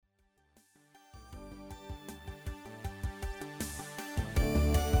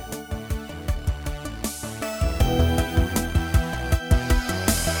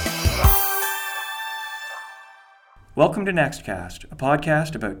Welcome to Nextcast, a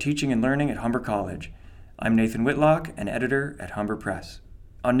podcast about teaching and learning at Humber College. I'm Nathan Whitlock, an editor at Humber Press.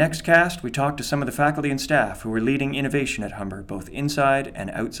 On Nextcast, we talk to some of the faculty and staff who are leading innovation at Humber, both inside and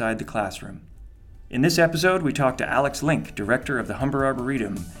outside the classroom. In this episode, we talk to Alex Link, director of the Humber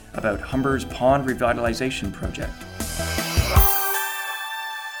Arboretum, about Humber's Pond Revitalization Project.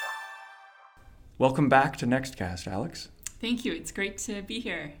 Welcome back to Nextcast, Alex. Thank you. It's great to be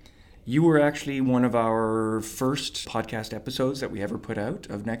here. You were actually one of our first podcast episodes that we ever put out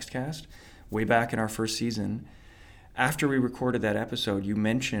of Nextcast, way back in our first season. After we recorded that episode, you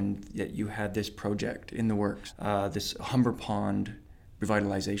mentioned that you had this project in the works, this Humber Pond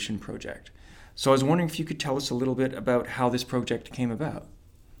Revitalization Project. So I was wondering if you could tell us a little bit about how this project came about.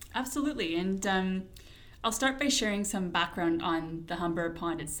 Absolutely. And I'll start by sharing some background on the Humber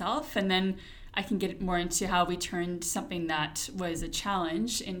Pond itself, and then I can get more into how we turned something that was a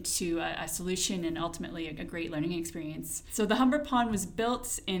challenge into a solution and ultimately a great learning experience. So the Humber Pond was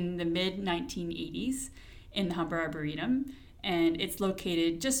built in the mid-1980s in the Humber Arboretum, and it's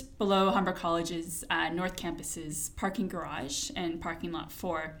located just below Humber College's North Campus's parking garage and parking lot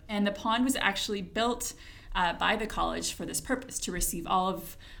 4. And the pond was actually built by the college for this purpose, to receive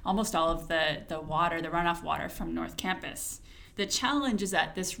almost all of the water, the runoff water from North Campus. The challenge is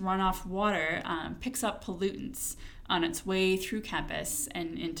that this runoff water picks up pollutants on its way through campus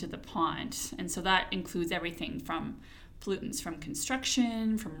and into the pond. And so that includes everything from pollutants from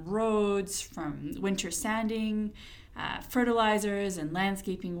construction, from roads, from winter sanding, fertilizers and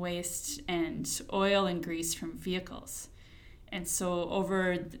landscaping waste, and oil and grease from vehicles. And so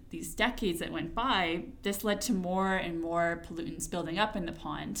over these decades that went by, this led to more and more pollutants building up in the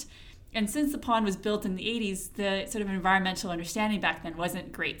pond. And since the pond was built in the 80s, the sort of environmental understanding back then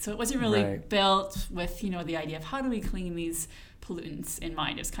wasn't great. So it wasn't really built with, the idea of how do we clean these pollutants in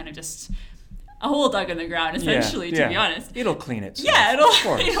mind. It was kind of just a hole dug in the ground, essentially, to be honest. It'll clean itself. Yeah,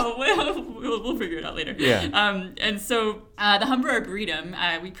 we'll figure it out later. Yeah. And so the Humber Arboretum,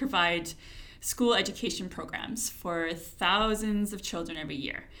 we provide school education programs for thousands of children every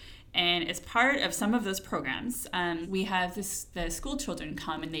year. And as part of some of those programs, we have the school children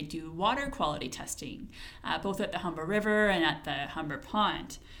come and they do water quality testing, both at the Humber River and at the Humber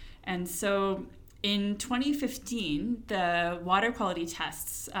Pond. And so in 2015, the water quality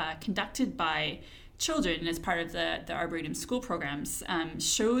tests conducted by children as part of the Arboretum school programs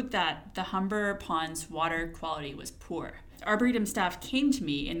showed that the Humber Pond's water quality was poor. Arboretum staff came to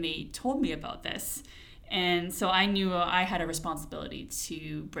me and they told me about this. And so I knew I had a responsibility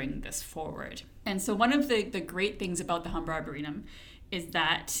to bring this forward. And so one of the great things about the Humber Arboretum is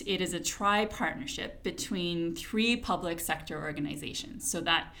that it is a tri-partnership between 3 public sector organizations. So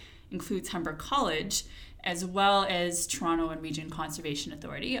that includes Humber College, as well as Toronto and Region Conservation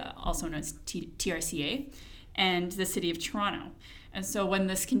Authority, also known as TRCA, and the City of Toronto. And so when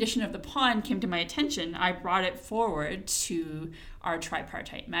this condition of the pond came to my attention, I brought it forward to our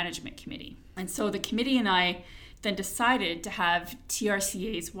tripartite management committee. And so the committee and I then decided to have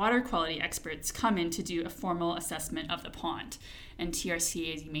TRCA's water quality experts come in to do a formal assessment of the pond. And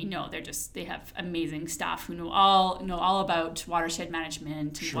TRCA, as you may know, they have amazing staff who know all about watershed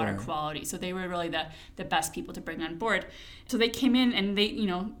management and water quality. So they were really the best people to bring on board. So they came in and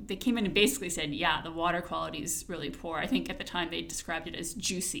they came in and basically said, yeah, the water quality is really poor. I think at the time they described it as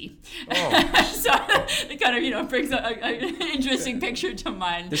juicy. Oh. So it kind of brings an interesting picture to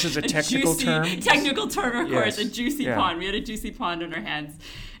mind. This is a technical term? Technical term, of course, a juicy pond. We had a juicy pond on our hands.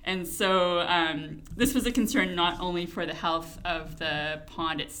 And so this was a concern not only for the health of the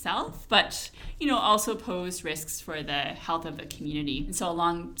pond itself, but, also posed risks for the health of the community. And so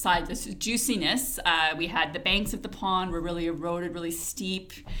alongside this juiciness, we had the banks of the pond were really eroded, really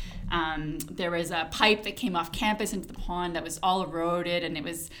steep. There was a pipe that came off campus into the pond that was all eroded, and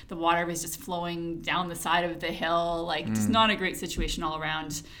the water was just flowing down the side of the hill, just not a great situation all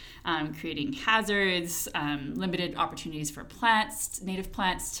around. Creating hazards, limited opportunities for native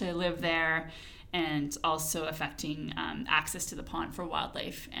plants to live there, and also affecting access to the pond for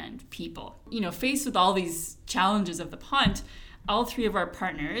wildlife and people. Faced with all these challenges of the pond, all 3 of our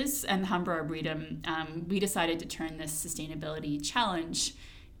partners and the Humber Arboretum, we decided to turn this sustainability challenge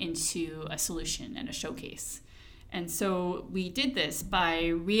into a solution and a showcase. And so we did this by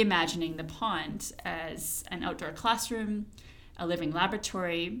reimagining the pond as an outdoor classroom, a living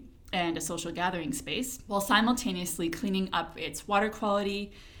laboratory, and a social gathering space, while simultaneously cleaning up its water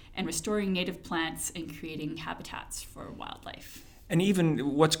quality and restoring native plants and creating habitats for wildlife. And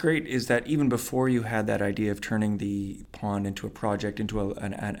even what's great is that even before you had that idea of turning the pond into a project, into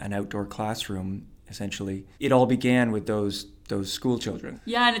an outdoor classroom, essentially. It all began with those school children.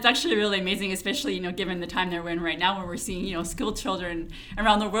 Yeah, and it's actually really amazing, especially, given the time that we're in right now, where we're seeing, school children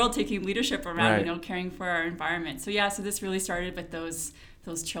around the world taking leadership around, Right. Caring for our environment. So this really started with those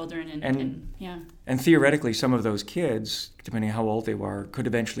children and yeah. And theoretically, some of those kids, depending on how old they were, could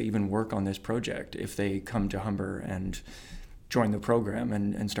eventually even work on this project if they come to Humber and join the program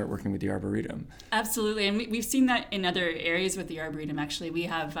and start working with the Arboretum. Absolutely, and we've seen that in other areas with the Arboretum. Actually, we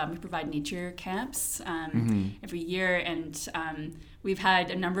have we provide nature camps every year, and we've had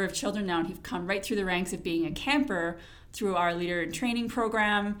a number of children now who've come right through the ranks of being a camper through our leader in training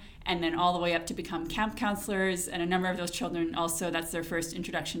program, and then all the way up to become camp counselors. And a number of those children also, that's their first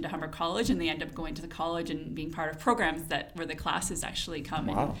introduction to Humber College, and they end up going to the college and being part of programs where the classes actually come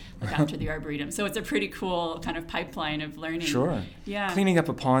Wow. and look after the Arboretum. So it's a pretty cool kind of pipeline of learning. Sure. Yeah. Cleaning up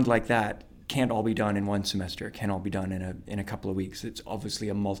a pond like that can't all be done in one semester. It can't all be done in a couple of weeks. It's obviously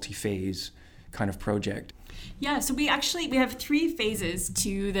a multi-phase kind of project. Yeah, so we have 3 phases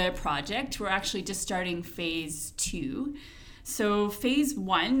to the project. We're actually just starting phase 2. So phase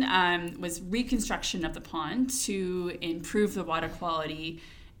 1 was reconstruction of the pond to improve the water quality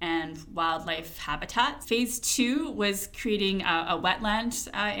and wildlife habitat. Phase 2 was creating a wetland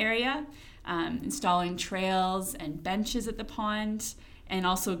area, installing trails and benches at the pond, and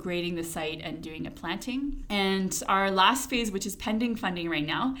also grading the site and doing a planting. And our last phase, which is pending funding right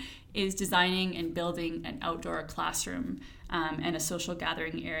now, is designing and building an outdoor classroom and a social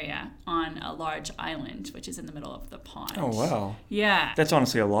gathering area on a large island, which is in the middle of the pond. Oh, wow. Yeah. That's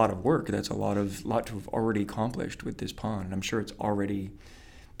honestly a lot of work. That's a lot to have already accomplished with this pond. I'm sure it's already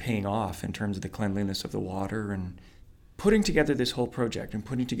paying off in terms of the cleanliness of the water and putting together this whole project and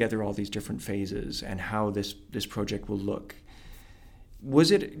putting together all these different phases and how this project will look.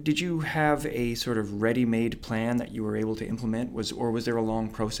 Did you have a sort of ready-made plan that you were able to implement, or was there a long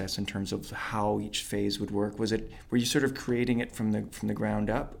process in terms of how each phase would work? Were you sort of creating it from the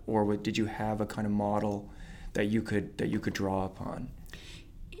ground up, or did you have a kind of model that you could draw upon?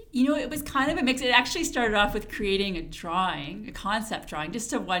 It was kind of a mix. It actually started off with creating a concept drawing,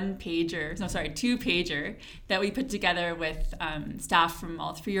 just a 2-pager that we put together with staff from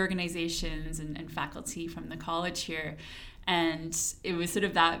all 3 organizations and faculty from the college here. And it was sort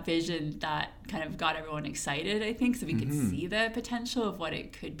of that vision that kind of got everyone excited, I think, so we could see the potential of what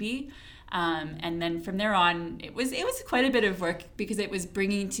it could be. And then from there on, it was quite a bit of work because it was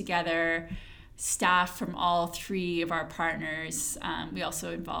bringing together staff from all 3 of our partners. We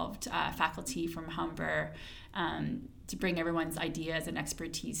also involved faculty from Humber to bring everyone's ideas and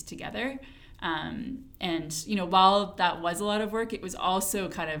expertise together. And while that was a lot of work, it was also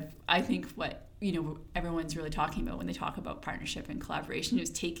kind of, I think, what everyone's really talking about when they talk about partnership and collaboration. It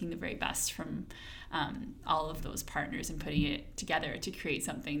was taking the very best from all of those partners and putting it together to create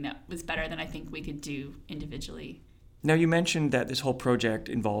something that was better than I think we could do individually. Now, you mentioned that this whole project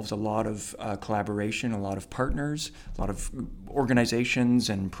involves a lot of collaboration, a lot of partners, a lot of organizations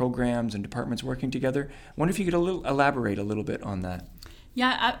and programs and departments working together. I wonder if you could elaborate a little bit on that.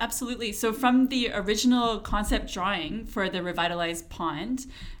 Yeah, absolutely. So from the original concept drawing for the revitalized pond,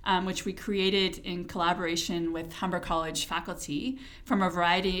 which we created in collaboration with Humber College faculty from a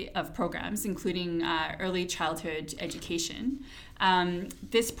variety of programs, including early childhood education,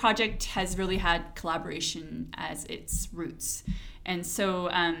 this project has really had collaboration as its roots. And so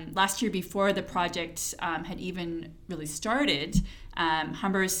last year, before the project had even really started,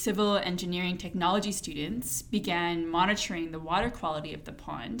 Humber's civil engineering technology students began monitoring the water quality of the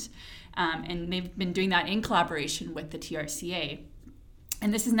pond, and they've been doing that in collaboration with the TRCA.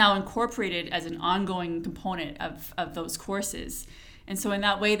 And this is now incorporated as an ongoing component of those courses. And so in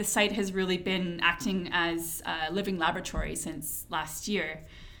that way, the site has really been acting as a living laboratory since last year.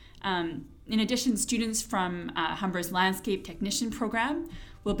 In addition, students from Humber's Landscape Technician program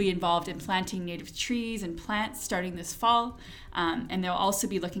will be involved in planting native trees and plants starting this fall, and they'll also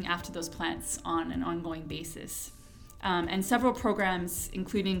be looking after those plants on an ongoing basis. And several programs,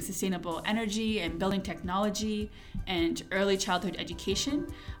 including sustainable energy and building technology and early childhood education,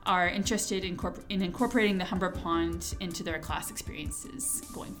 are interested in incorporating the Humber Pond into their class experiences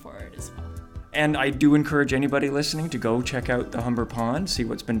going forward as well. And I do encourage anybody listening to go check out the Humber Pond, see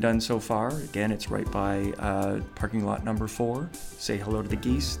what's been done so far. Again, it's right by parking lot number 4. Say hello to the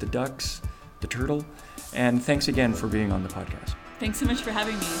geese, the ducks, the turtle. And thanks again for being on the podcast. Thanks so much for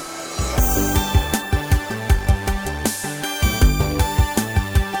having me.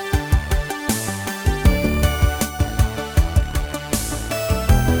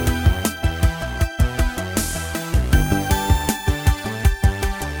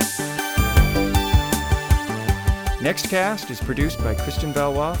 Next Cast is produced by Kristen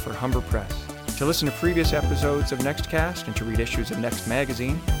Valois for Humber Press. To listen to previous episodes of Nextcast and to read issues of Next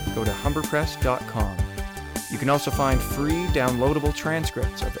Magazine, go to humberpress.com. You can also find free downloadable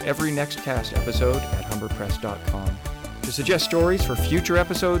transcripts of every Nextcast episode at humberpress.com. To suggest stories for future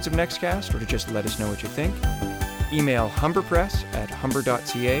episodes of Nextcast or to just let us know what you think, email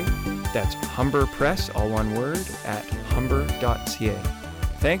humberpress@humber.ca. That's humberpress, all one word, @humber.ca.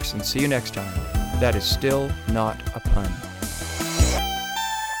 Thanks, and see you next time. That is still not a pun.